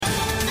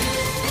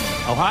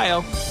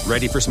Ohio,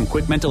 ready for some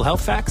quick mental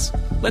health facts?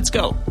 Let's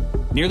go.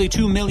 Nearly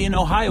 2 million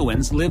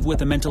Ohioans live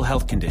with a mental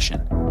health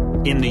condition.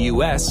 In the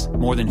U.S.,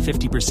 more than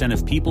 50%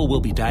 of people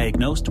will be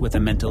diagnosed with a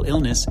mental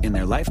illness in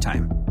their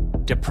lifetime.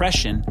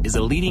 Depression is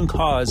a leading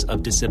cause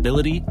of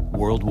disability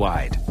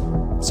worldwide.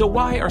 So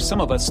why are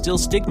some of us still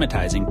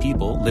stigmatizing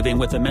people living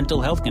with a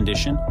mental health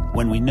condition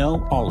when we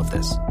know all of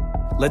this?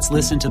 Let's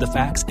listen to the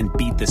facts and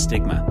beat the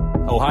stigma.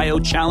 Ohio,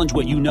 challenge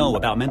what you know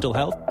about mental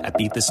health at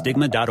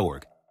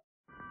beatthestigma.org.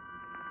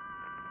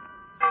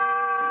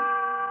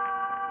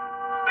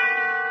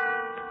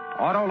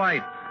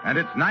 Autolite and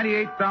its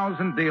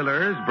 98,000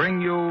 dealers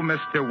bring you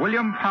Mr.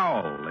 William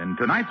Powell in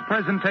tonight's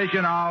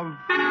presentation of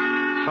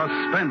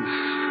Suspense.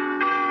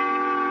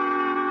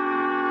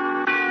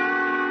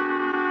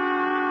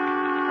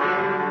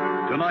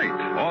 Tonight,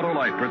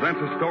 Autolite presents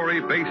a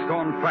story based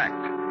on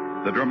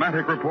fact. The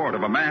dramatic report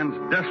of a man's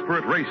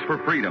desperate race for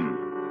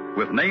freedom,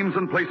 with names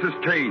and places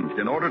changed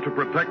in order to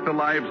protect the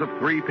lives of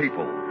 3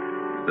 people.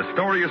 The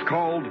story is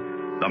called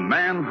The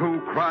Man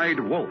Who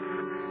Cried Wolf.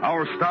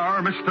 Our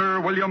star,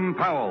 Mr. William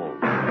Powell.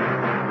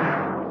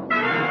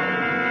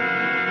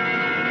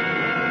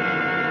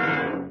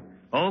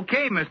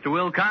 Okay, Mr.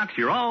 Wilcox,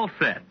 you're all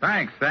set.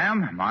 Thanks,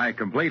 Sam. My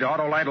complete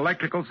Autolite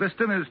electrical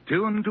system is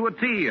tuned to a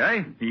T,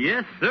 eh?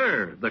 Yes,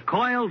 sir. The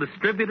coil,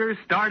 distributor,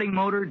 starting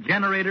motor,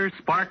 generator,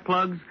 spark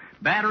plugs,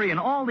 battery, and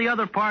all the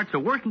other parts are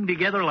working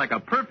together like a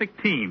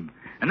perfect team.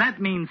 And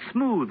that means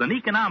smooth and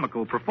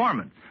economical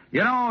performance.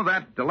 You know,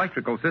 that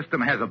electrical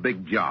system has a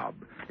big job.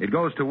 It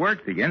goes to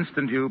work the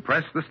instant you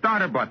press the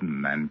starter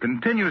button and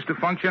continues to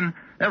function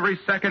every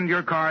second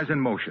your car's in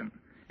motion.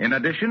 In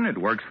addition, it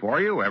works for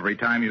you every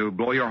time you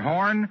blow your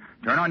horn,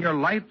 turn on your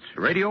lights,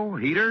 radio,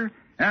 heater,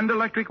 and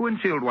electric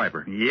windshield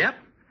wiper. Yep.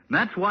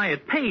 That's why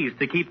it pays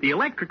to keep the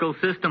electrical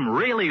system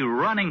really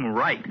running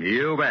right.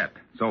 You bet.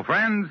 So,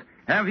 friends,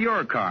 have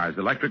your car's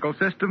electrical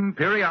system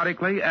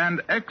periodically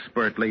and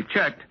expertly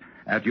checked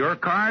at your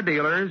car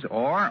dealer's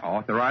or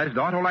authorized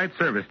Autolite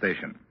service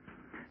station.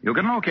 You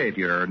can locate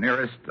your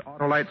nearest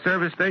Autolite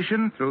service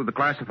station through the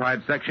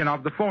classified section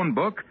of the phone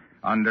book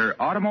under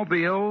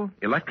Automobile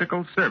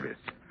Electrical Service,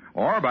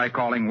 or by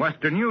calling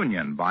Western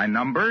Union by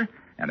number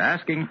and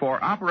asking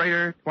for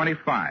Operator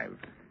 25.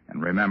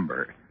 And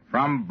remember,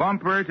 from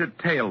bumper to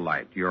tail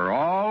light, you're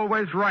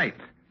always right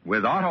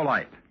with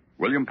Autolite.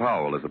 William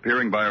Powell is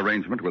appearing by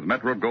arrangement with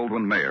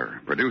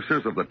Metro-Goldwyn-Mayer,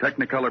 producers of the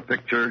Technicolor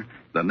picture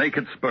The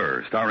Naked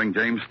Spur, starring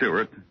James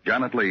Stewart,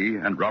 Janet Leigh,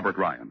 and Robert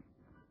Ryan.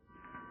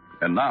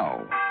 And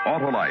now,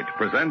 Autolite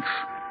presents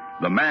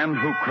The Man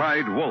Who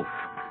Cried Wolf,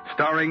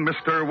 starring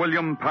Mr.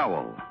 William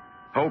Powell,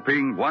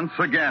 hoping once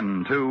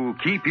again to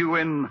keep you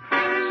in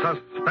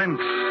suspense.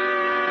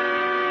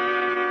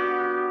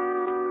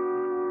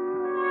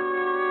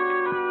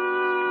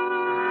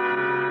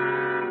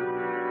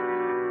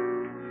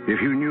 If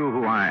you knew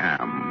who I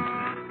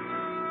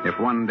am, if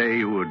one day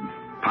you would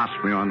pass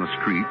me on the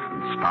street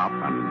and stop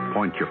and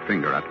point your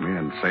finger at me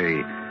and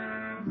say,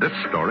 "This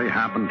story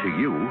happened to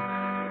you,"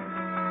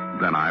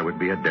 then I would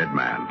be a dead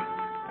man.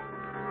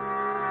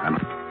 And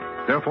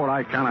therefore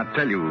I cannot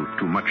tell you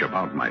too much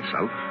about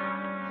myself,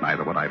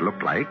 neither what I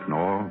look like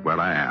nor where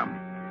I am.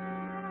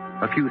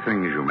 A few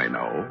things you may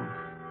know,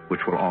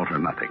 which will alter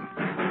nothing.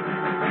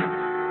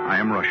 I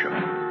am Russian.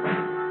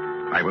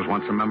 I was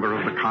once a member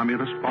of the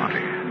Communist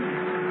Party.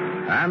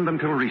 And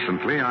until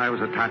recently, I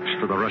was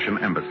attached to the Russian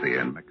embassy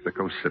in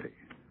Mexico City,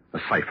 a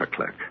cipher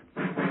clerk.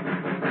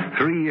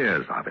 3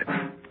 years of it,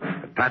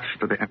 attached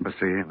to the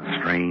embassy in a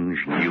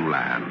strange new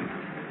land.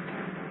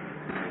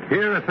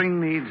 Here a thing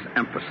needs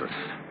emphasis.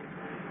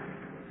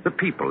 The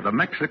people, the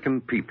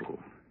Mexican people,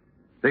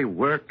 they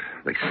worked,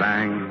 they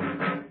sang,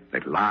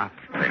 they laughed,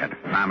 they had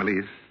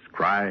families,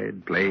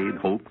 cried, played,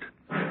 hoped,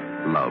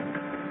 loved,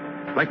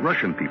 like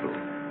Russian people,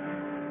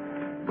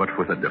 but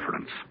with a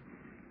difference.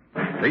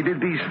 They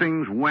did these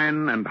things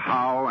when and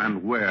how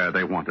and where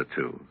they wanted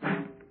to,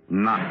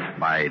 not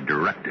by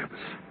directives.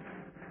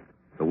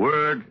 The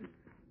word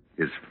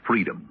is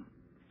freedom.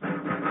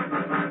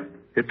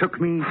 It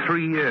took me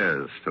 3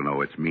 years to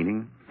know its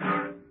meaning.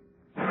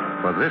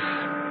 For this,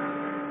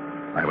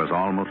 I was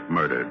almost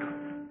murdered.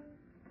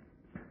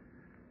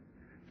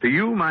 To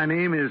you, my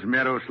name is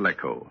Meros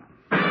Leko.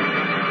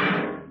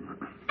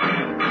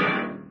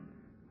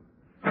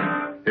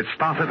 It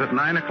started at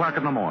 9 o'clock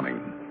in the morning,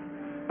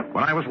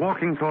 when I was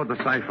walking toward the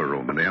cipher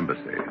room in the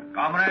embassy.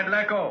 Comrade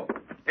Leko,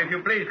 if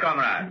you please,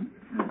 comrade.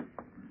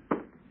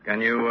 Can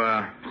you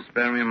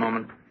spare me a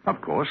moment?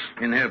 Of course.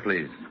 In here,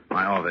 please.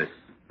 My office.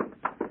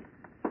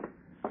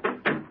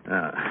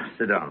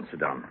 Sit down.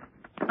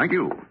 Thank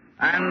you.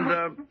 And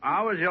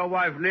how is your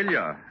wife,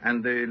 Lilia?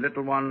 And the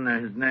little one,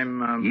 his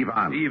name...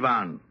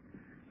 Ivan.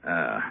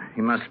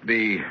 He must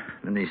be,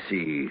 let me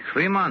see,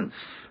 3 months.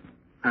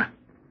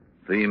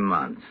 3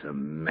 months.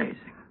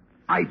 Amazing.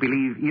 I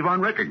believe Ivan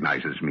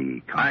recognizes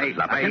me.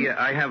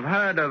 I have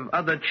heard of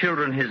other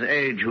children his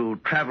age who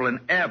travel in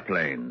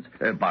airplanes.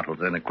 Bottles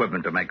and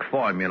equipment to make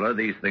formula.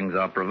 These things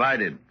are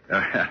provided.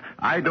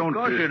 I don't...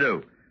 Of course you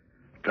do.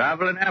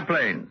 Travel in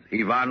airplanes.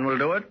 Ivan will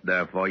do it.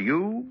 Therefore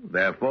you,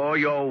 therefore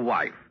your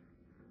wife.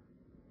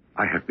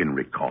 I have been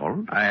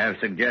recalled. I have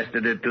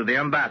suggested it to the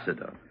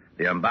ambassador.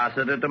 The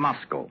ambassador to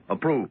Moscow.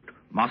 Approved.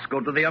 Moscow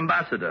to the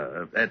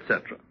ambassador,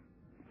 etc.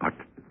 But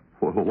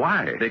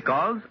why?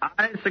 Because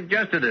I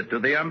suggested it to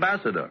the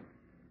ambassador.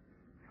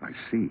 I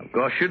see. Of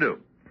course you do.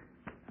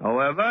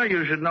 However,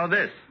 you should know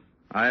this.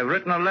 I have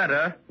written a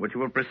letter which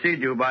will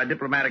precede you by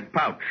diplomatic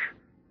pouch.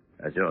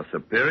 As your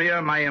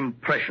superior, my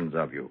impressions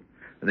of you.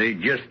 The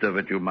gist of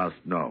it you must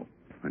know.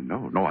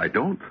 No, I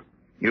don't.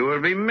 You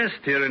will be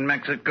missed here in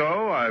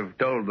Mexico. I've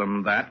told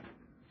them that.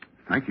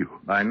 Thank you.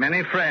 By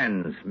many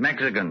friends,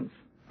 Mexicans.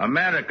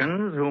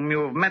 Americans whom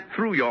you have met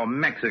through your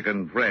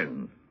Mexican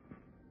friends.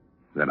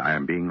 Then I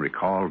am being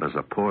recalled as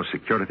a poor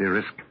security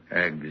risk?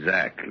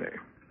 Exactly.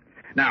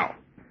 Now,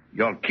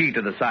 your key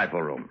to the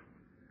cipher room.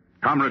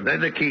 Comrade.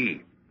 There's the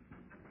key.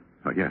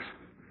 Oh, yes.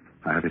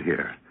 I have it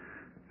here.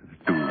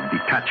 To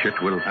detach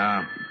it will...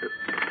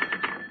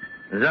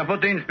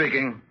 Zapotin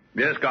speaking.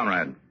 Yes,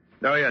 comrade.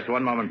 Oh, yes,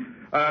 one moment.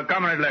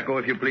 Comrade Lecco,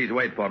 if you please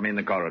wait for me in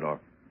the corridor.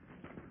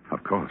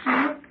 Of course.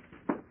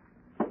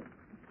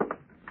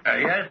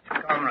 Yes,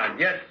 comrade.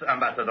 Yes,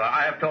 ambassador.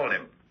 I have told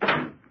him.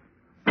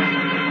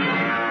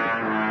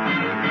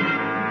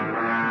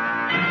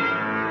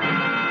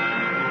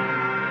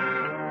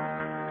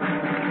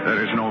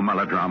 There is no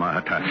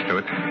melodrama attached to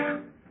it.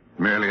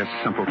 Merely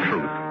a simple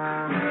truth.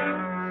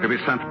 To be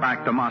sent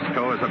back to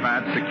Moscow is a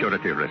bad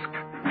security risk.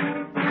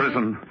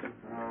 Prison,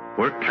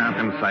 work camp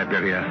in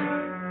Siberia,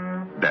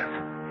 death.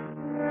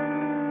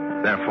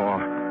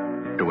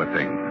 Therefore, do a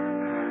thing.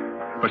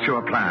 Pursue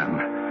a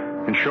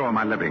plan. Ensure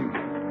my living.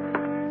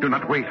 Do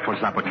not wait for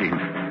Zapotin.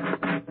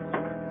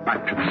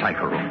 Back to the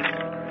cipher room.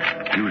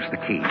 Use the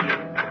key.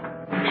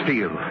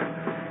 Steal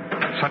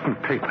certain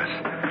papers,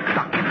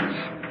 documents,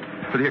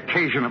 for the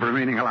occasion of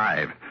remaining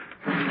alive.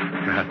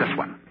 You have this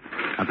one.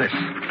 And this.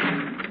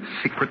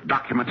 Secret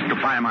documents to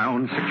buy my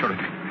own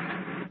security.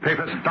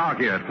 Papers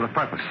dog-eared for the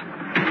purpose.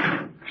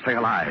 Stay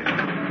alive.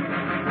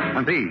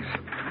 And these.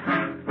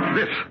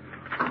 This.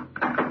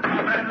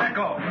 Let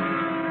go.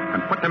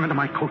 And put them into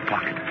my coat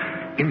pocket.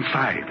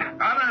 Inside.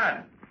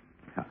 Comrade!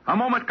 A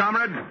moment,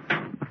 comrade.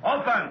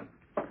 Open!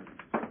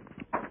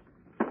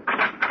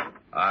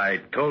 I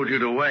told you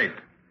to wait.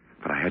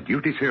 But I had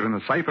duties here in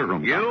the cipher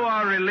room. You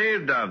are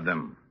relieved of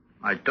them.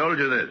 I told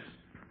you this.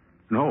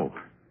 No.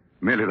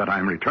 Merely that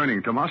I'm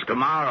returning to Moscow.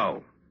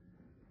 Tomorrow.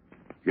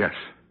 Yes.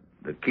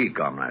 The key,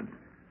 comrade.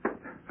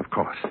 Of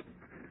course.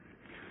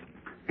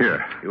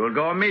 Here. You will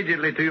go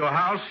immediately to your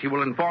house. You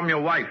will inform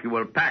your wife. You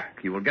will pack.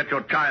 You will get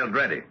your child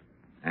ready.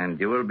 And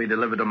you will be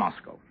delivered to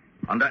Moscow.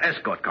 Under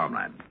escort,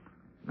 comrade.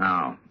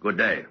 Now, good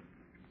day.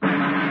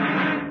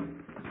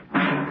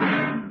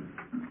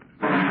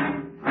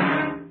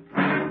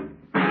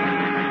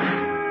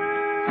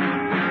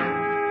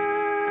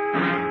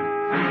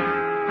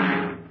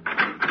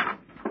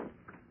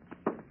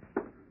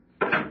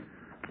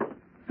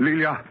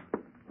 Lilia.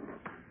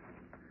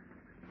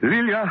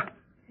 Lilia.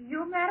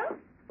 You, Meadows?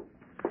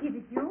 Is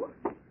it you?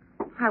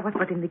 I was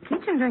but in the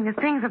kitchen doing the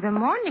things of the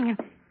morning and...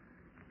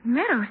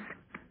 Meadows.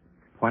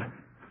 What?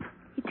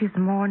 It is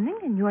morning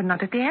and you are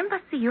not at the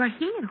embassy. You are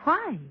here.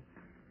 Why?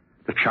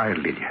 The child,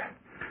 Lilia.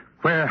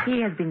 Where?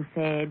 He has been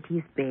fed. He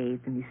is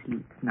bathed and he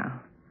sleeps now.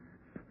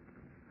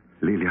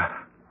 Lilia.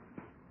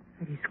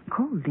 It is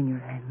cold in your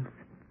hands.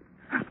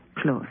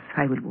 Close.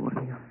 I will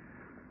warm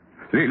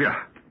you. Lilia.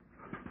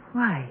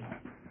 Why?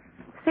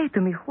 Say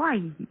to me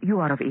why you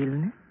are of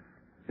illness.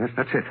 Yes,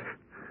 that's it.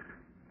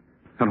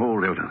 An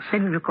old illness.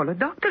 Then we will call a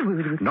doctor. We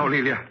will... No,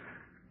 Lilia.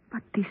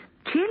 But this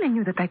chill in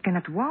you that I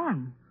cannot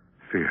warm.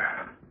 Fear.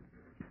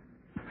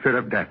 Fear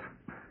of death.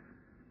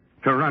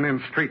 To run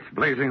in streets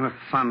blazing with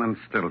sun and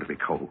still to be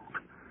cold.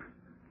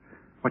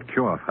 What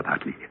cure for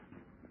that, Lilia?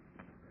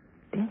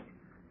 Death?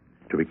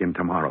 To begin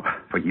tomorrow.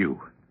 For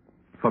you.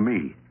 For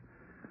me.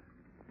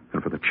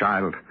 And for the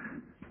child.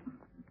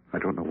 I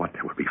don't know what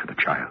there will be for the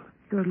child.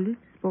 Your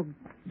lips spoke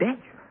death.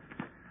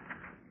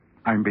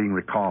 I'm being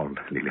recalled,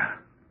 Lilia.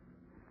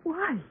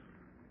 Why?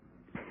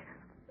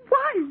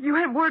 Why? You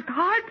have worked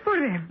hard for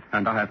them.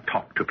 And I have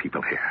talked to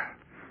people here.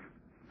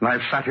 And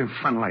I've sat in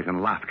sunlight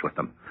and laughed with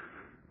them.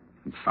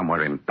 And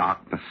somewhere in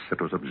darkness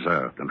it was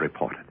observed and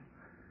reported.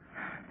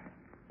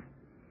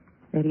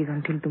 There is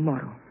until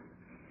tomorrow.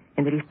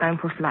 And there is time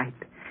for flight.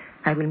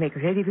 I will make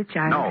ready the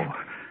child. No.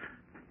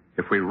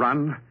 If we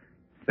run,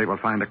 they will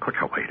find a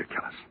quicker way to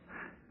kill us.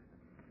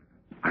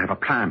 I have a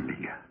plan,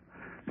 Lilia.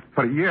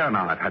 For a year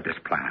now I've had this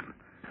plan.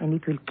 And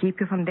it will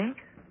keep you from death?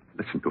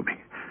 Listen to me.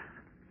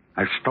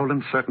 I've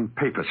stolen certain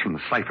papers from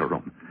the cipher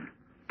room.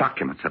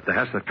 Documents of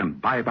theirs that can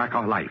buy back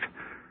our life.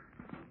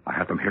 I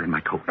have them here in my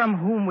coat. From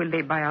whom will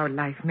they buy our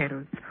life,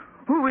 Meadows?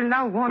 Who will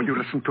now want... Will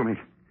you listen to me?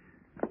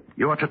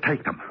 You are to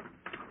take them.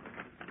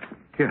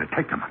 Here,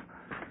 take them.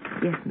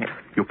 Yes, Meadows.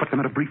 You put them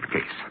in a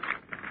briefcase.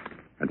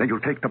 And then you'll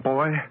take the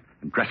boy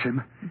and dress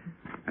him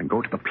and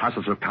go to the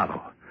Plaza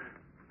Zurtado.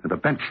 And the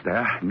bench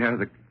there near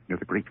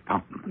the Greek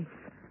fountain. Yes.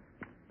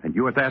 And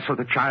you are there so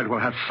the child will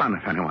have sun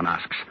if anyone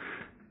asks.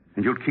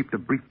 And you'll keep the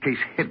briefcase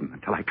hidden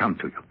until I come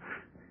to you.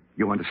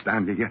 You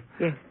understand, Lilia?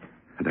 Yes.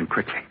 And then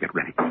quickly, get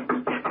ready.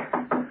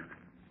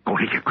 Go,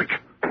 Lilia, quick.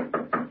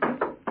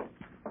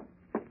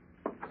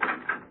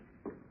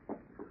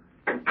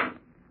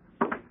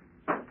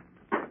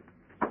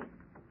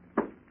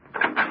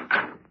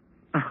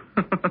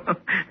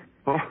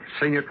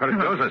 Senor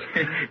Cardoza.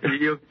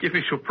 You give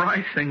me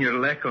surprise, Senor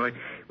Lecco. It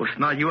was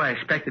not you I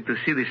expected to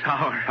see this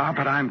hour.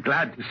 But I'm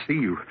glad to see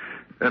you.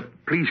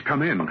 Please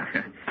come in.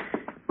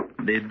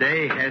 The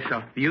day has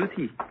of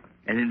beauty,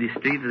 and in the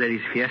streets there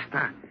is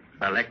fiesta.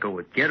 Lecco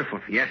would care for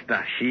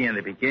fiesta, she and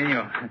the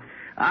pequeño.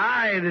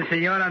 Ay, the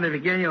señora and the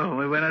pequeño.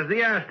 Muy buenos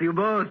días to you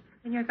both.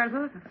 Senor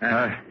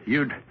Cardoza.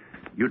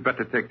 You'd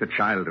better take the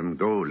child and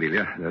go,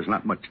 Lilia. There's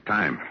not much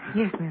time.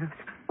 Yes, Meadows.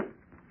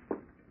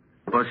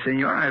 But,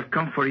 senor, I've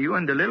come for you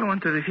and the little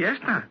one to the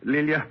fiesta.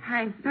 Lilia?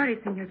 I'm sorry,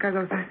 Senor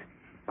Cardoza.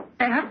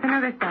 Perhaps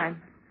another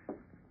time.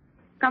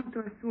 Come to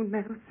us soon,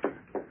 Meadows.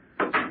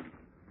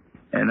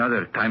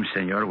 Another time,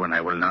 senor, when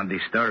I will not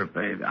disturb.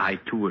 I,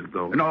 too, will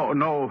go.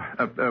 No,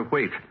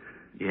 wait.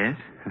 Yes?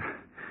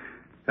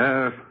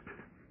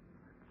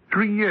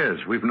 3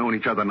 years we've known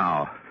each other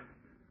now.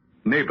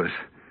 Neighbors.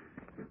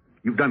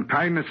 You've done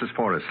kindnesses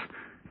for us.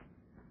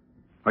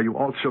 Are you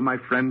also my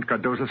friend,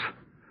 Cardoza?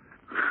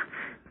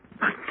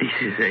 But this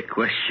is a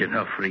question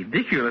of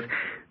ridiculous.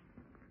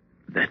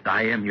 That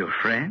I am your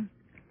friend?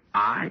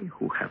 I,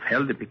 who have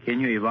held the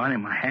pequeño Ivan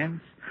in my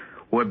hands?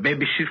 Who have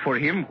babysit for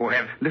him? Who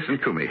have... Listen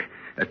to me.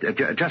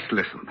 Just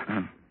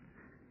listen.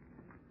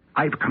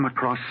 I've come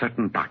across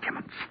certain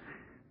documents.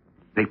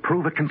 They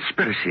prove a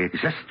conspiracy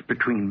exists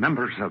between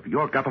members of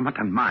your government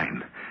and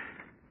mine.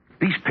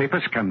 These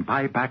papers can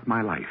buy back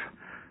my life.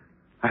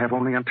 I have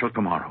only until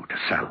tomorrow to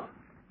sell.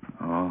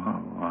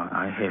 Oh,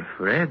 I have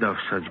read of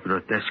such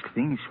grotesque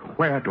things.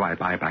 Where do I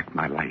buy back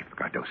my life,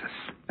 Cardoza?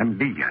 And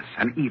Lilia's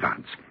and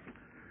Ivan's?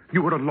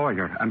 You were a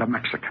lawyer and a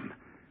Mexican.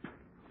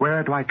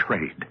 Where do I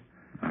trade?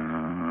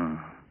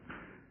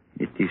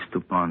 It is to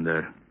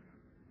ponder.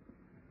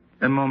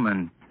 A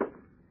moment.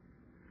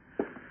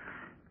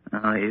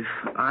 If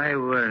I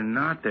were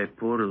not a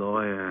poor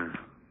lawyer,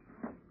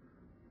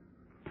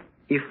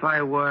 if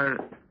I were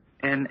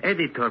an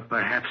editor,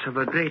 perhaps, of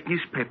a great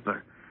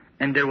newspaper,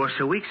 and there was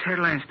a week's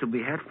headlines to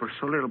be had for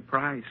so little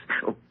price.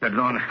 Oh,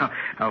 pardon,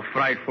 how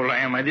frightful I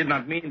am. I did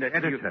not mean that.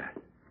 Editor.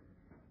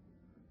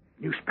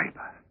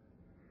 Newspaper.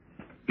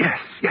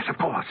 Yes, of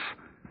course.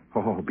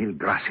 Oh, mil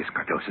gracias,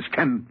 Cardoza.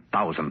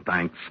 10,000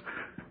 thanks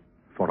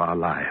for our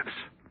lives.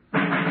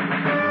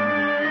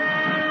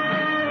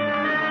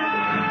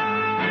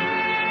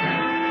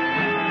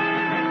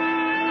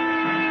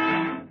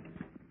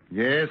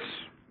 Yes?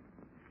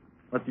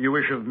 What do you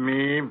wish of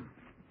me?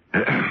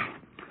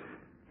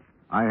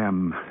 I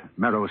am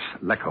Meros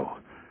Lecco.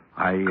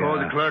 Call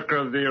the clerk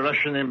of the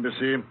Russian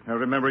embassy. I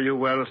remember you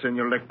well,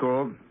 Senor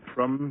Lecco,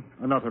 from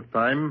another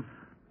time.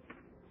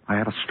 I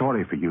have a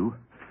story for you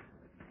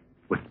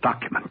with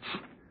documents.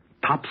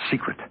 Top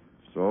secret.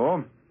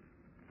 So?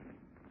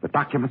 The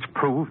documents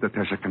prove that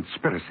there's a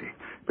conspiracy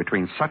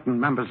between certain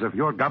members of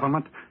your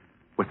government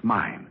with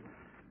mine.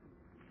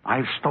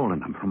 I've stolen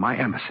them from my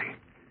embassy.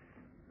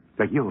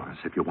 They're yours,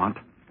 if you want.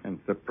 And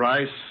the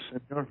price,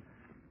 senor?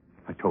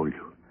 I told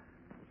you.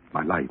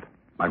 My life,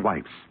 my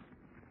wife's,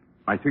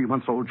 my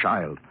 3-month-old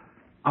child,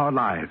 our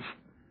lives.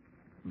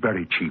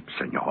 Very cheap,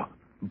 senor.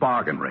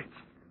 Bargain rates.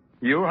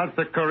 You had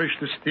the courage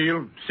to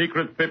steal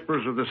secret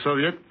papers of the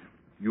Soviet?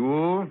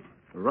 You,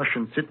 a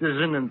Russian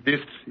citizen, and this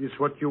is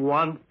what you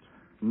want?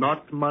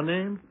 Not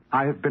money?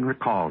 I have been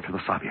recalled to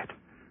the Soviet.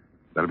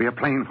 There'll be a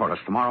plane for us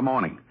tomorrow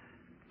morning.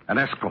 An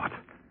escort.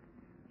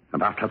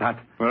 And after that...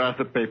 Where are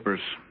the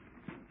papers?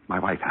 My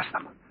wife has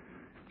them.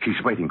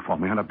 She's waiting for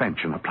me on a bench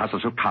in the Plaza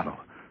Zucaro.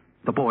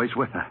 The boy's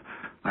with her.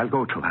 I'll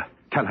go to her.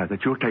 Tell her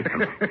that you'll take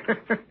them.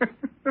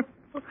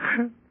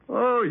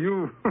 Oh,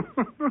 you...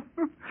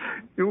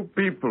 you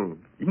people.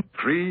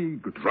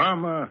 Intrigue,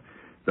 drama,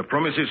 the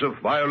promises of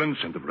violence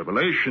and of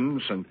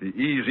revelations and the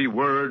easy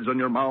words on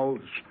your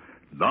mouths.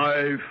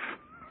 Life.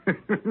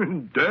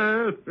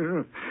 Death.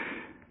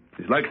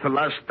 It's like the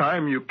last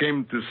time you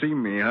came to see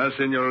me, huh,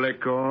 Senor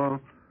Lecco?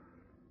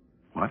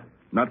 What?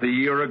 Not a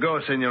year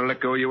ago, Senor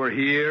Lecco, you were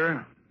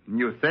here.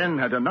 You then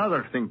had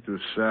another thing to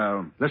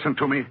sell. Listen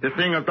to me. The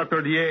thing of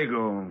Dr.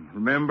 Diego.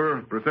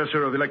 Remember?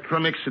 Professor of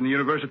electronics in the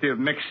University of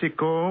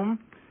Mexico.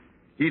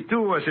 He,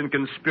 too, was in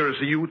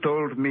conspiracy. You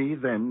told me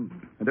then.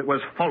 And it was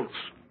false.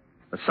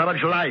 A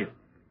savage lie.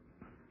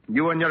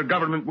 You and your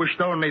government wished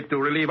only to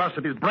relieve us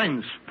of his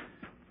brains.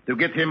 To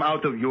get him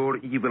out of your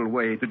evil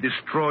way. To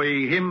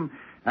destroy him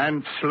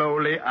and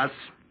slowly us.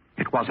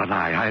 It was a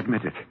lie, I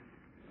admit it.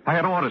 I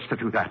had orders to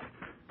do that.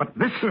 But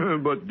this...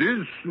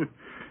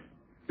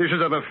 This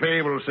is of a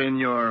fable,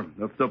 senor,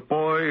 of the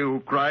boy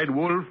who cried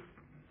wolf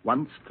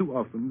once too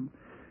often.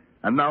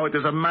 And now it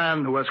is a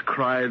man who has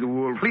cried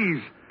wolf.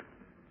 Please,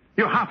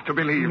 you have to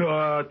believe.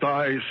 Not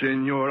I,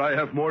 senor. I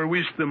have more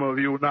wisdom of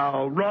you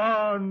now.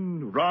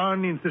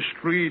 Run in the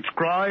streets.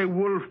 Cry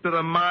wolf to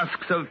the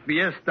masks of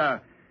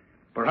fiesta.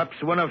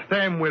 Perhaps one of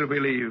them will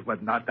believe,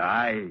 but not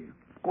I.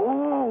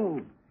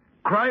 Oh,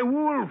 cry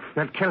wolf.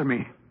 They'll kill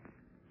me.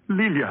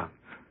 Lilia,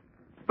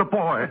 the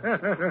boy.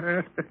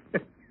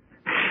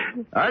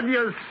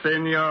 Adios,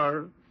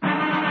 senor.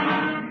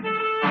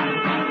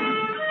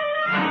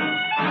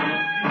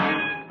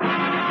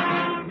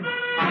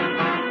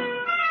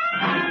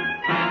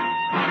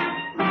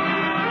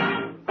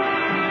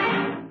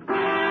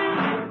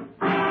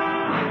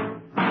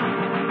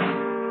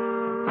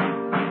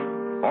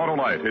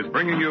 Autolite is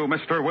bringing you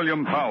Mr.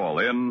 William Powell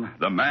in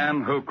The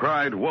Man Who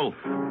Cried Wolf.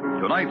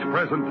 Tonight's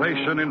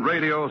presentation in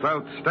radio's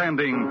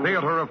outstanding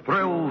theater of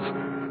thrills,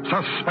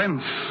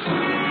 Suspense.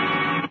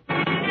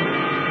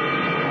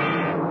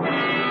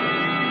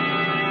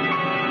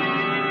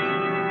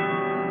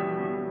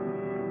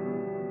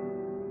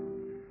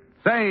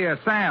 Say,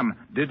 Sam,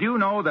 did you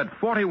know that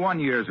 41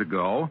 years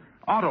ago,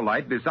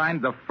 Autolite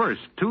designed the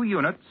first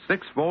 2-unit,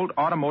 6-volt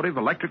automotive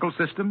electrical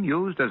system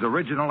used as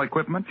original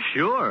equipment?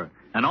 Sure.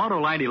 And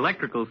Autolite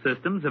electrical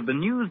systems have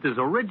been used as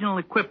original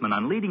equipment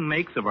on leading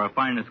makes of our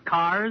finest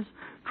cars,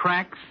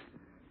 tracks,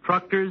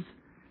 tractors,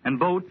 and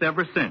boats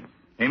ever since.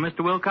 Hey,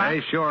 Mr. Wilcox?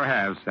 They sure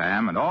have,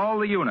 Sam. And all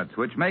the units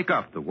which make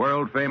up the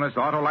world-famous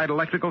Autolite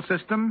electrical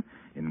system,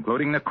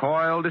 including the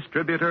coil,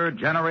 distributor,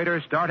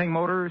 generator, starting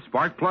motor,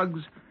 spark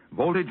plugs,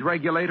 voltage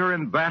regulator,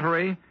 and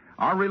battery,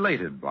 are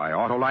related by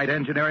Autolite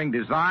engineering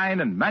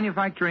design and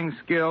manufacturing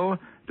skill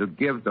to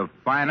give the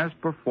finest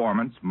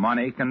performance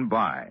money can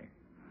buy.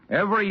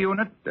 Every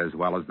unit, as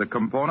well as the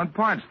component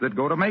parts that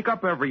go to make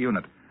up every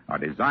unit, are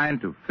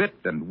designed to fit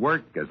and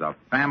work as a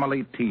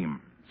family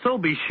team. So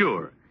be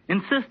sure.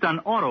 Insist on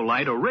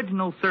Autolite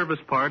original service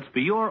parts for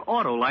your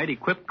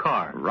Autolite-equipped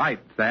car.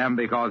 Right, Sam,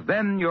 because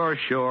then you're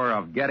sure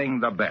of getting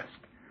the best.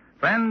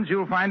 Friends,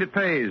 you'll find it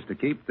pays to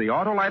keep the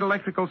Autolite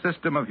electrical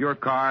system of your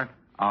car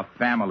a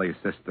family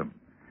system.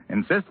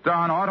 Insist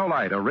on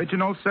Autolite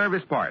original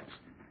service parts.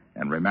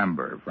 And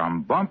remember,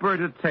 from bumper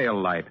to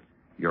tail light,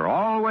 you're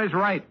always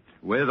right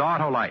with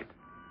Autolite.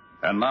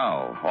 And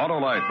now,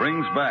 Autolite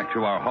brings back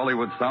to our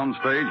Hollywood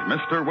soundstage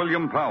Mr.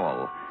 William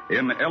Powell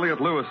in Elliot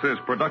Lewis's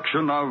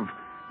production of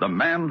The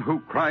Man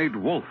Who Cried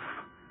Wolf,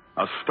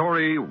 a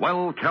story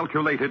well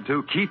calculated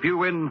to keep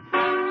you in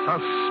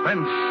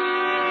suspense.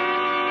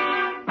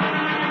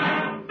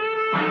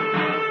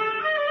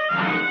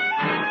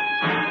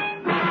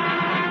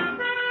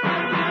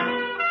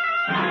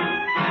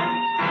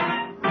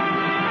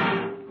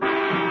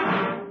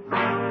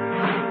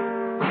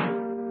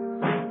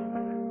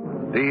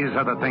 These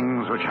are the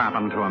things which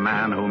happen to a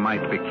man who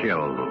might be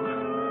killed.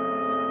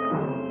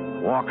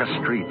 Walk a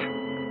street.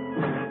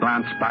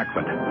 Glance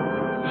backward.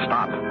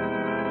 Stop.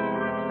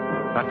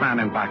 That man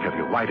in back of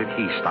you, why did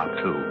he stop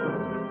too?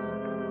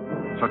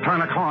 So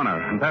turn a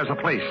corner, and there's a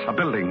place, a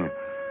building,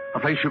 a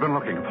place you've been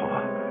looking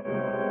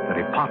for.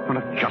 The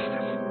Department of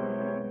Justice.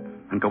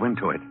 And go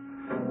into it.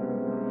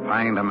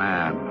 Find a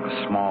man,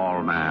 a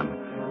small man,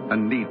 a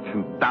neat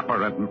and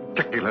dapper and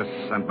meticulous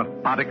and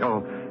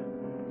methodical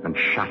and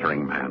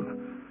shattering man.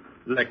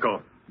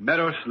 Lecco.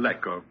 Meadows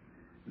Lecco.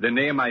 The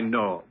name I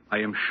know. I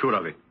am sure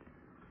of it.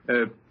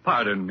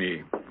 Pardon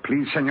me.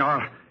 Please,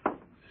 senor.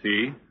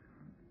 See?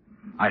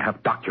 I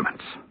have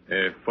documents.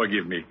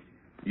 Forgive me.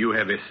 You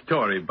have a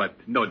story, but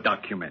no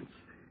documents.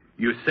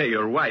 You say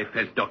your wife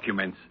has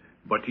documents,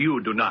 but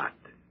you do not.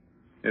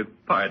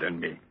 Pardon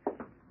me.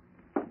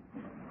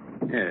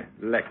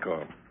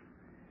 Lecco.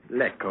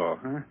 Lecco,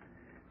 huh?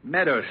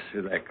 Meadows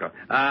Lecco.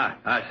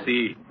 I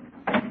see.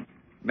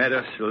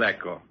 Meadows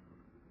Lecco.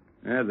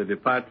 The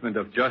Department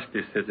of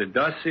Justice has a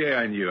dossier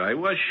on you. I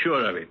was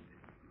sure of it.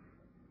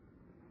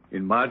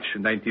 In March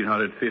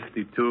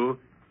 1952,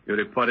 you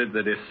reported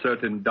that a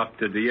certain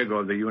Dr. Diego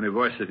of the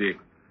university,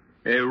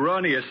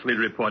 erroneously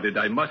reported,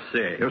 I must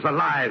say. It was a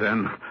lie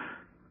then.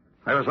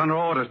 I was under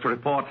orders to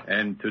report.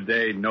 And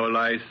today, no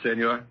lies,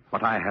 senor?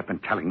 What I have been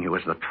telling you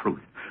is the truth.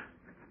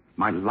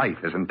 My life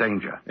is in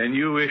danger. And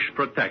you wish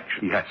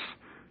protection? Yes.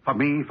 For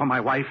me, for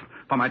my wife,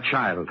 for my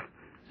child.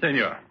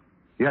 Senor.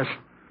 Yes?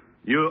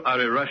 You are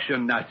a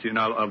Russian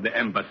national of the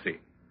embassy.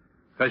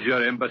 Has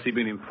your embassy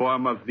been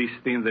informed of this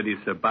thing that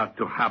is about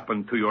to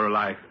happen to your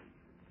life?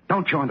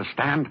 Don't you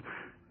understand?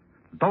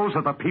 Those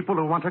are the people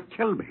who want to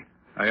kill me.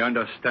 I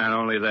understand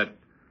only that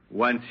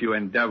once you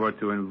endeavor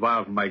to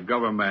involve my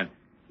government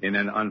in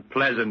an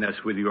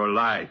unpleasantness with your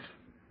lies.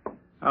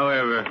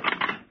 However,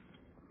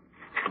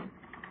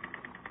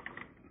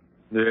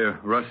 the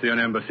Russian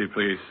embassy,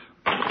 please.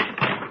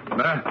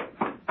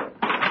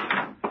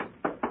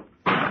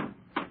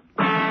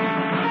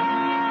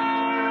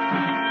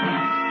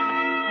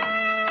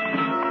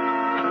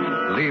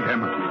 Leave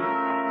him.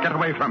 Get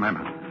away from him.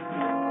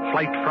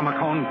 Flight from a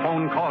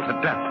phone call to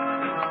death.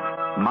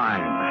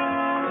 Mine.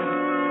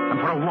 And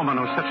for a woman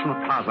who sits in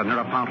the plaza near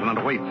a fountain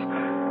and waits.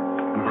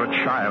 And for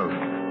a child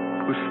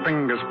whose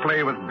fingers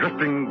play with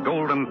drifting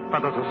golden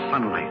feathers of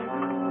sunlight.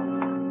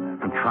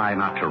 And try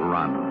not to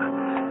run.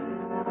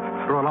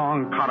 Through a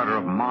long corridor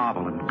of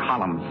marble and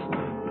columns.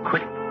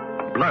 Quick,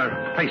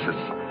 blurred faces.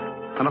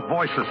 And of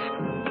voices.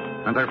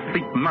 And their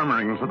feet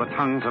murmurings of the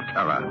tongues of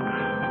terror.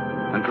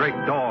 And great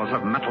doors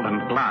of metal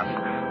and glass.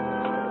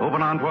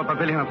 Moving on to a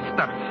pavilion of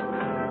steps.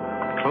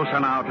 Closer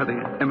now to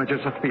the images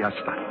of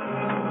Fiesta.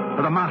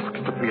 To the masks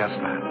of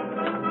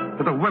Fiesta.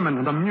 To the women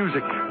and the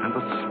music and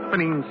the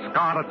spinning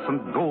scarlets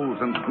and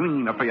golds and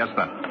green of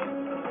Fiesta.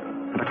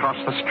 And across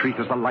the street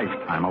is the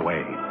lifetime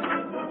away.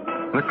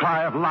 The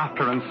cry of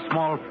laughter and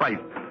small fright.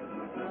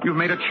 You've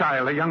made a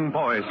child, a young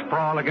boy,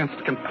 sprawl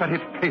against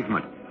confettied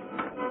pavement.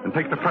 And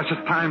take the precious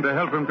time to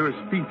help him to his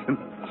feet and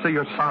say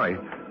you're sorry.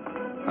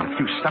 A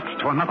few steps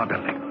to another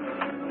building.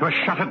 To a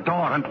shuttered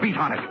door and beat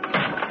on it.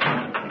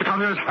 Because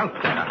there's help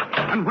there.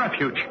 And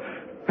refuge.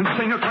 And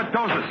Senor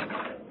Cardoza's.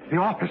 The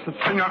office of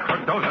Senor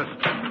Cardoza's.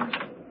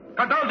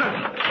 Cardoza's!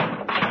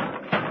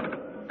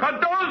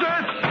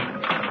 Cardoza's!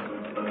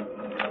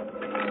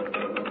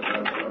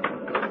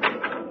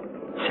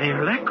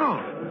 Senor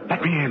Lecco.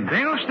 Let me in.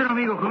 Venga usted,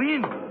 amigo. Come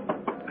in.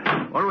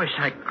 Always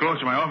I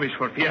close my office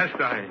for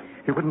Fiesta.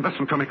 He wouldn't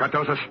listen to me,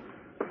 Cardoza's.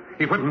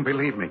 He wouldn't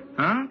believe me.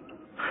 Huh?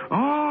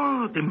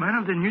 Oh, the man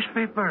of the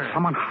newspaper.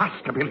 Someone has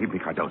to believe me,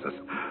 Cardoza's.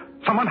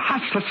 Someone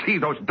has to see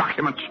those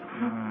documents.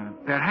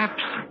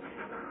 Perhaps.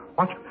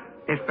 What?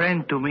 A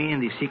friend to me in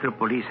the secret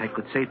police, I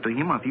could say to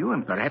him of you,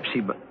 and perhaps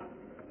he...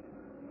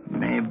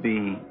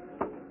 Maybe...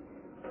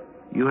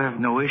 You have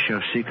no wish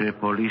of secret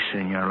police,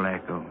 Senor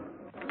Lecco.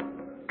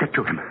 Get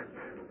to him.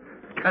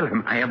 Tell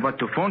him. I have but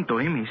to phone to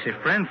him. He's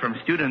a friend from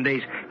student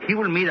days. He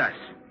will meet us.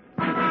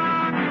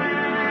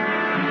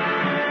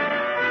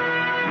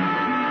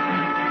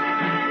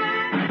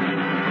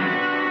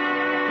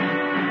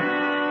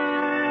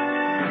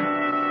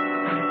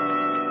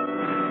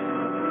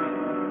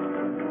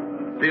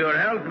 To your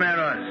health,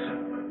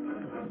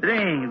 Meros.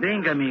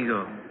 Drink,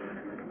 amigo.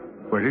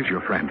 Where is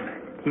your friend?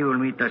 He will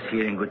meet us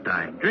here in good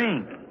time.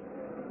 Drink.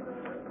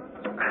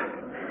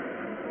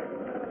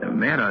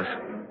 Meros.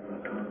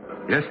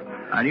 Yes?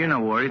 Are you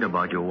not worried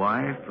about your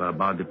wife,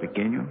 about the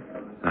pequeño?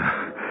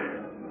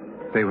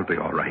 They will be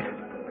all right.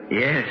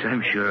 Yes,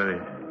 I'm sure.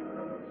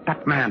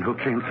 That man who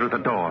came through the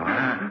door.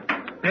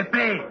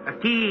 Pepe,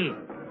 aquí.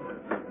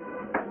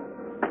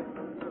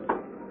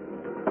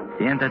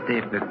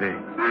 Siéntate, Pepe.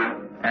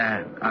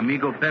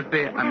 Amigo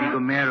Pepe, amigo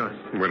Meros.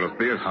 Buenos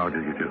dias. How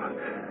do you do?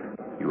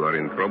 You are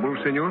in trouble,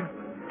 senor?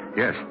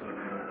 Yes.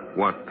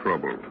 What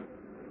trouble?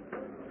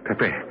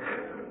 Pepe.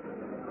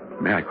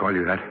 May I call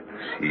you that?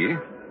 Si?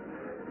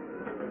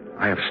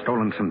 I have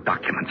stolen some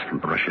documents from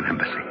the Russian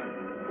embassy.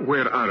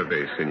 Where are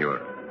they, senor?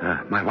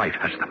 My wife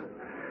has them.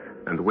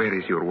 And where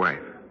is your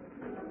wife?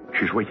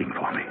 She's waiting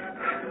for me.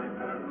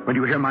 When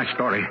you hear my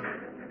story,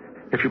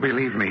 if you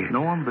believe me...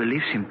 No one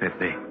believes him,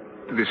 Pepe.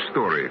 The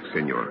story,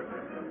 senor.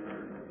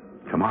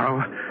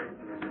 Tomorrow,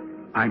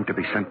 I'm to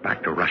be sent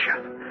back to Russia.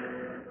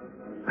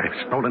 I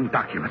have stolen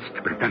documents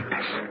to prevent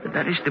this. But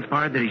that is the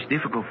part that is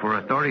difficult for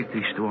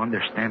authorities to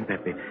understand,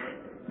 Pepe.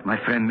 My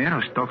friend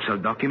Meros talks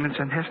of documents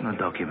and has no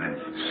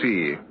documents.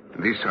 See,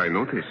 this I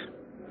notice.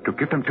 To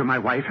give them to my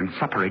wife and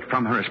separate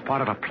from her is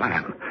part of a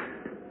plan.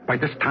 By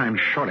this time,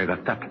 surely the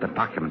theft of the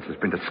documents has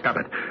been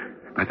discovered.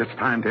 By this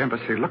time, the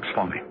embassy looks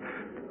for me.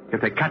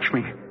 If they catch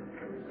me,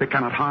 they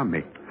cannot harm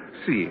me.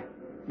 See,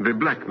 the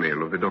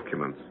blackmail of the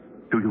documents.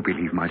 Do you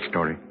believe my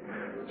story?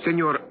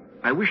 Senor,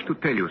 I wish to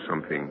tell you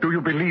something. Do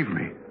you believe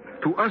me?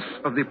 To us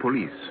of the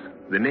police,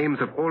 the names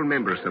of all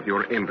members of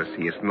your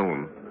embassy is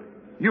known.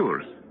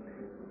 Yours.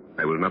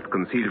 I will not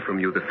conceal from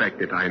you the fact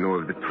that I know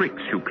of the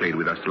tricks you played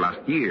with us last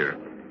year.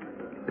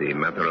 The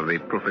matter of a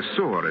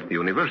professor at the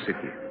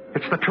university.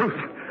 It's the truth.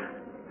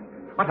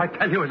 What I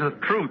tell you is the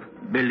truth.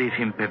 Believe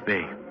him,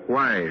 Pepe.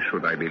 Why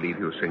should I believe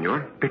you,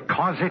 senor?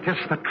 Because it is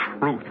the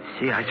truth.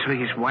 See, I saw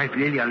his wife,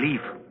 Lilia,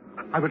 leave.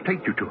 I will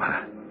take you to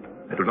her.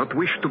 I do not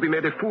wish to be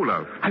made a fool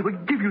of. I will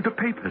give you the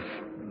papers.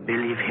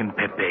 Believe him,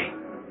 Pepe.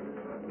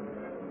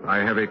 I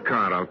have a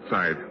car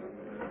outside.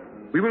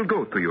 We will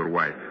go to your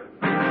wife.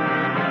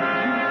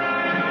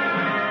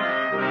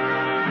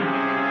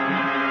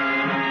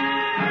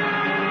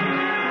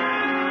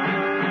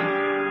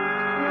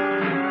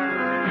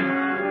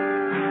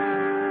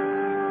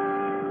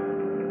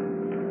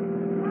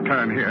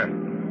 Turn here.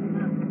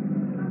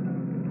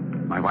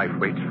 My wife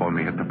waits for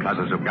me at the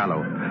Plaza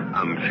Zugallo.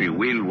 And she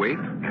will wait?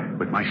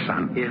 With my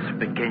son. Yes,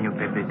 pequeño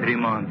Pepe, 3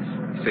 months.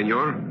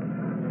 Senor?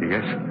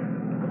 Yes?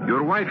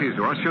 Your wife is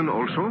Russian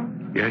also?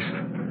 Yes.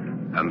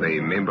 And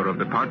a member of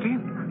the party?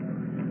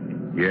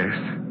 Yes.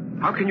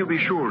 How can you be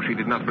sure she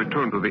did not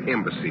return to the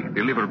embassy,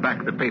 deliver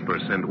back the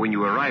papers, and when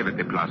you arrive at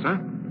the plaza,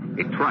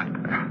 a trap?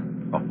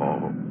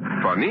 Oh.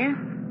 Funny?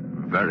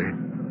 Very.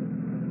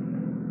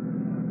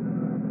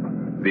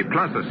 The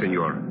plaza,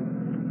 senor.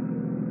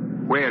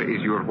 Where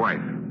is your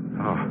wife?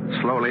 Oh,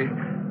 slowly.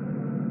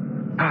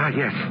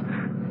 Yes.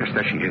 Yes,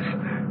 there she is.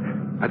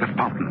 At the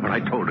fountain where I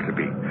told her to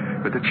be,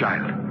 with the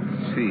child.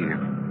 See.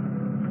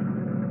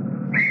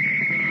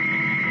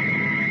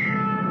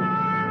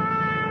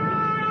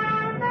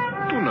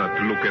 Do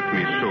not look at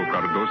me so,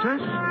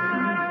 Cardosas.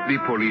 The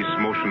police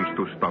motions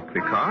to stop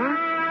the car,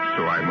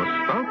 so I must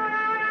stop.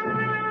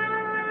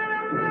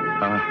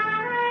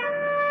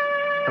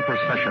 The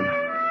procession.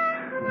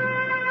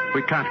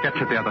 We can't get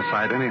to the other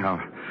side anyhow.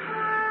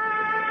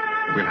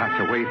 We'll have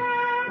to wait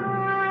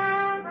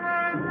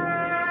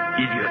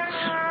idiots.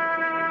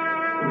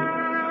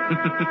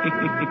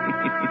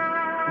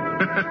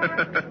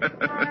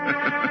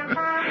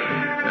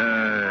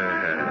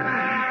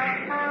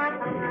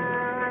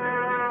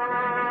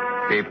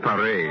 A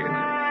parade.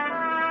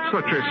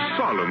 Such a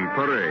solemn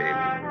parade.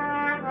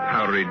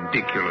 How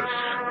ridiculous.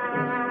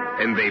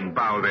 And they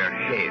bow their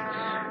heads.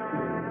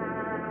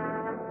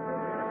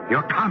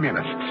 You're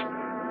communists.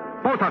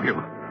 Both of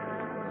you.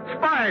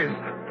 Spies.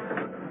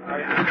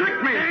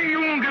 Trick me. Hey,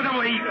 you won't get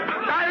away.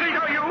 I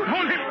know you.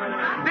 Hold it.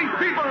 These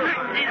people.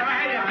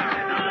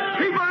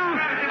 People,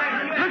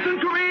 listen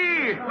to me.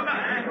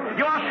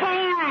 You are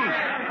fools.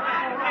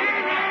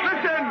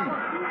 Listen.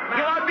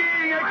 You are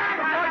being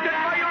exploited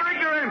by your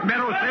ignorance.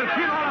 Meadows, they'll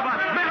kill all of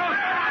us. Meadows!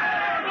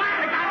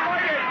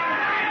 Exploit it.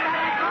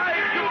 I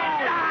do.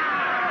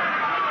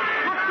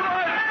 Look to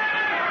us.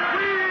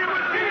 We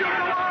will keep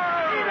the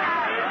world.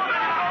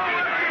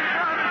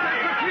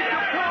 To keep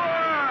the poor.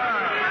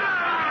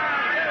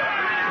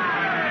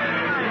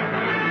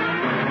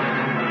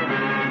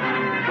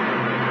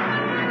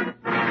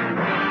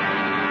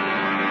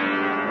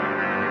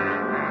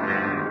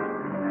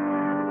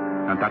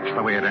 And that's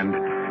the way it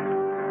ended.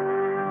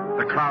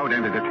 The crowd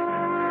ended it.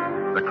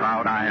 The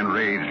crowd I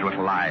enraged with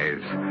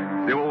lies.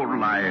 The old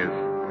lies.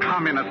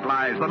 Communist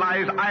lies. The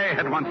lies I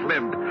had once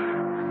lived.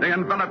 They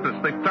enveloped us.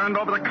 They turned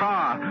over the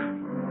car.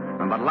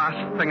 And the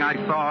last thing I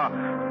saw,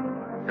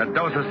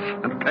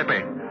 Cardosos and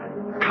Pepe.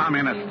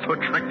 Communists who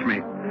tricked me.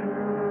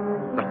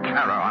 The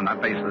terror on their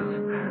faces.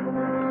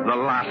 The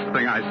last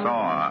thing I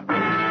saw.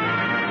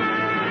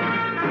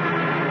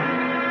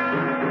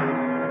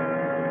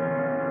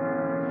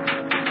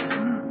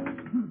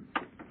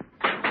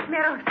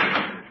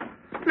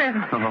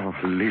 Meadows. Oh,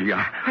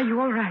 Lilia. Are you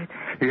all right?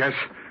 Yes.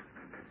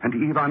 And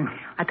Ivan?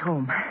 At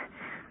home.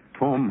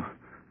 Home?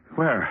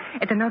 Where?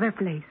 At another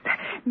place.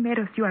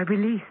 Meadows, you are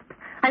released.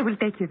 I will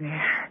take you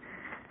there.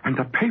 And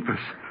the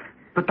papers?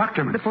 The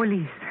documents? The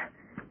police.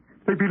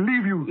 They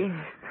believe you?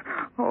 Yes.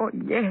 Oh,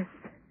 yes.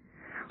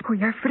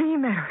 We are free,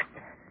 Meadows.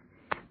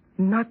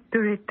 Not to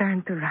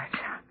return to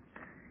Russia.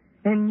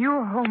 A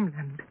new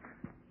homeland.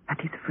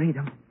 That is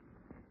freedom.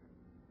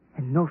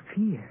 And no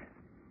fear.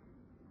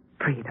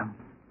 Freedom.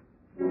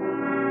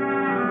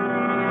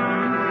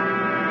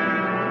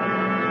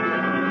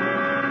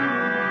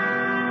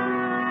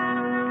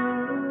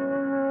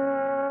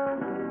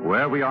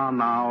 Where we are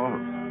now,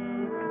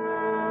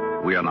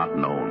 we are not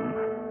known.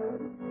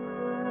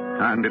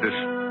 And it is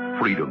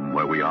freedom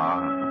where we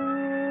are.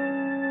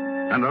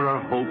 And there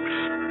are hopes,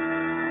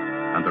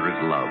 and there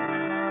is love.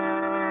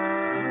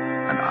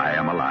 And I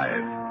am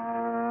alive.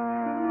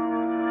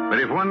 But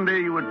if one day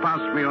you would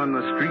pass me on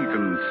the street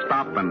and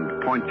stop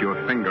and point your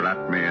finger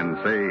at me and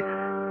say,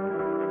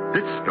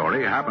 "This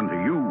story happened to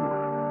you,"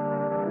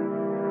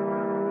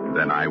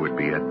 then I would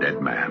be a dead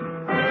man.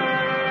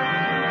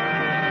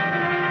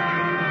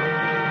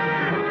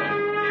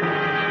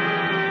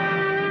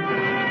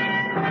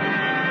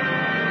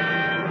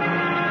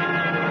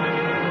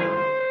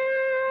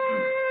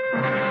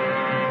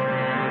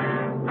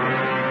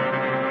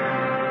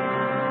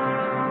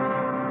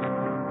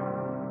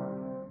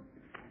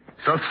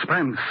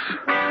 Suspense.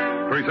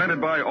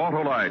 Presented by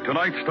Autolite.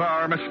 Tonight's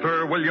star,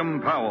 Mr.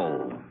 William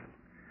Powell.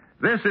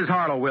 This is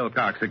Harlow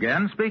Wilcox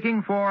again,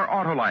 speaking for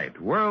Autolite,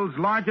 world's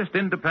largest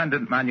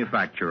independent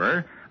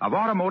manufacturer of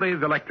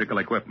automotive electrical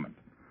equipment.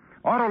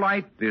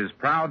 Autolite is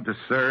proud to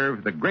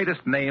serve the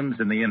greatest names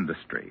in the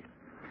industry.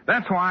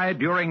 That's why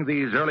during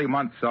these early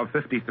months of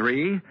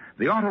 53,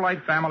 the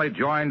Autolite family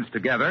joins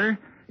together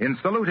in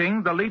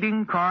saluting the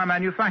leading car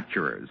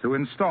manufacturers who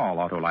install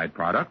Autolite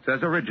products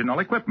as original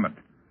equipment.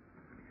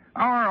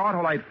 Our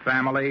Autolite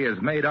family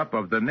is made up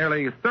of the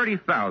nearly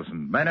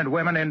 30,000 men and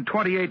women in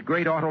 28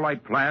 great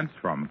Autolite plants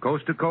from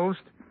coast to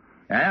coast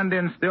and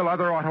in still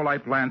other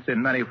Autolite plants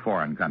in many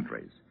foreign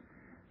countries.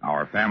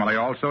 Our family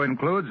also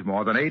includes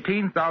more than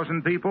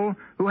 18,000 people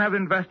who have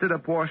invested a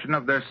portion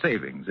of their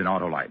savings in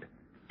Autolite,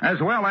 as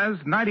well as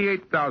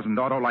 98,000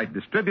 Autolite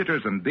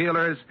distributors and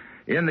dealers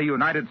in the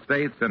United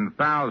States and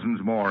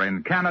thousands more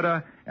in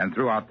Canada and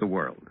throughout the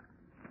world.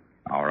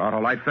 Our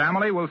Autolite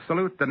family will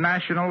salute the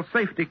National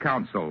Safety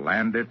Council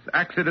and its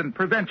accident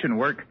prevention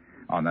work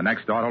on the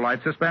next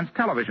Autolite Suspense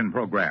television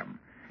program.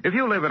 If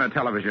you live in a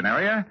television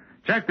area,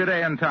 check the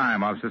day and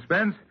time of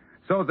Suspense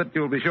so that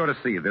you'll be sure to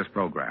see this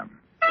program.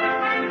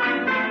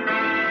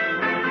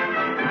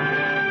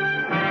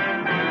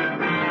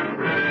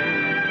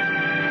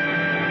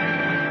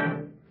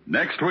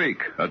 Next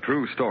week, a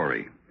true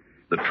story.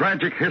 The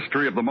tragic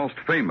history of the most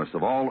famous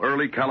of all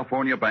early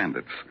California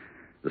bandits.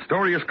 The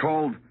story is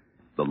called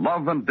The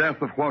Love and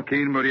Death of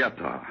Joaquin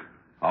Murrieta.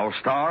 Our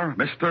star,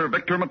 Mr.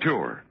 Victor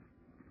Mature.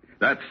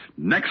 That's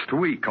next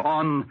week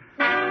on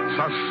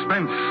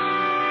Suspense.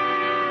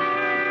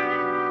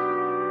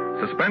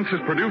 Suspense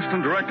is produced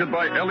and directed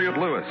by Elliot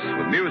Lewis,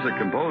 with music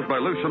composed by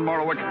Lucien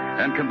Morawick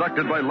and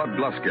conducted by Lud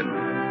Gluskin.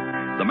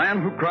 The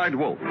Man Who Cried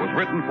Wolf was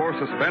written for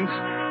Suspense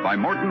by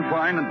Morton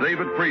Fine and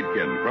David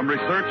Friedkin, from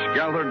research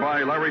gathered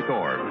by Larry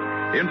Thor.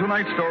 In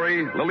tonight's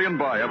story, Lillian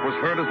Byatt was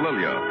heard as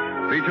Lilia.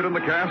 Featured in the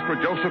cast were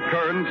Joseph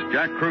Kearns,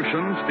 Jack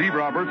Crucian, Steve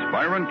Roberts,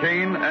 Byron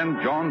Kane,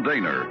 and John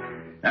Daner.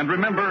 And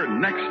remember,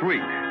 next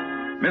week,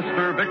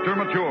 Mr. Victor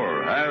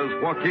Mature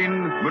as Joaquin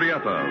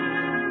Murrieta.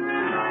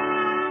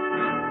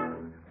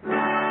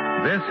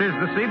 This is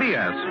the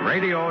CBS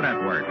Radio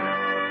Network.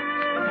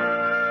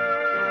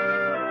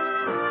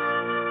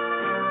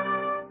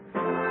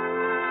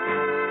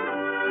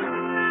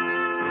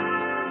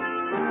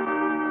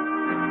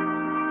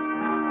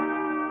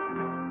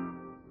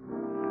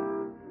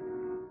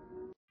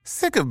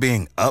 Sick of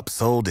being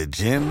upsold at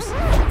gyms?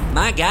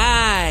 My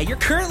guy, you're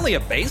currently a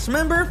base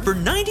member? For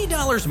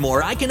 $90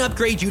 more, I can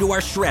upgrade you to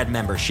our Shred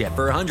membership.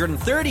 For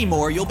 $130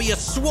 more, you'll be a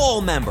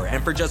Swole member.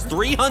 And for just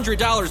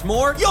 $300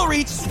 more, you'll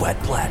reach Sweat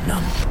Platinum.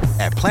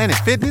 At Planet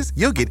Fitness,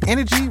 you'll get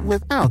energy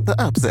without the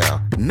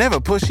upsell.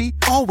 Never pushy,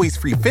 always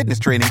free fitness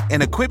training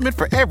and equipment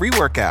for every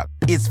workout.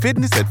 It's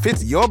fitness that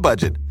fits your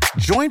budget.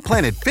 Join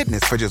Planet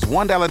Fitness for just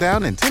 $1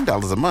 down and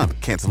 $10 a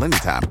month. Cancel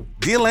anytime.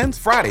 Deal ends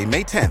Friday,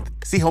 May 10th.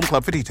 See Home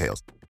Club for details.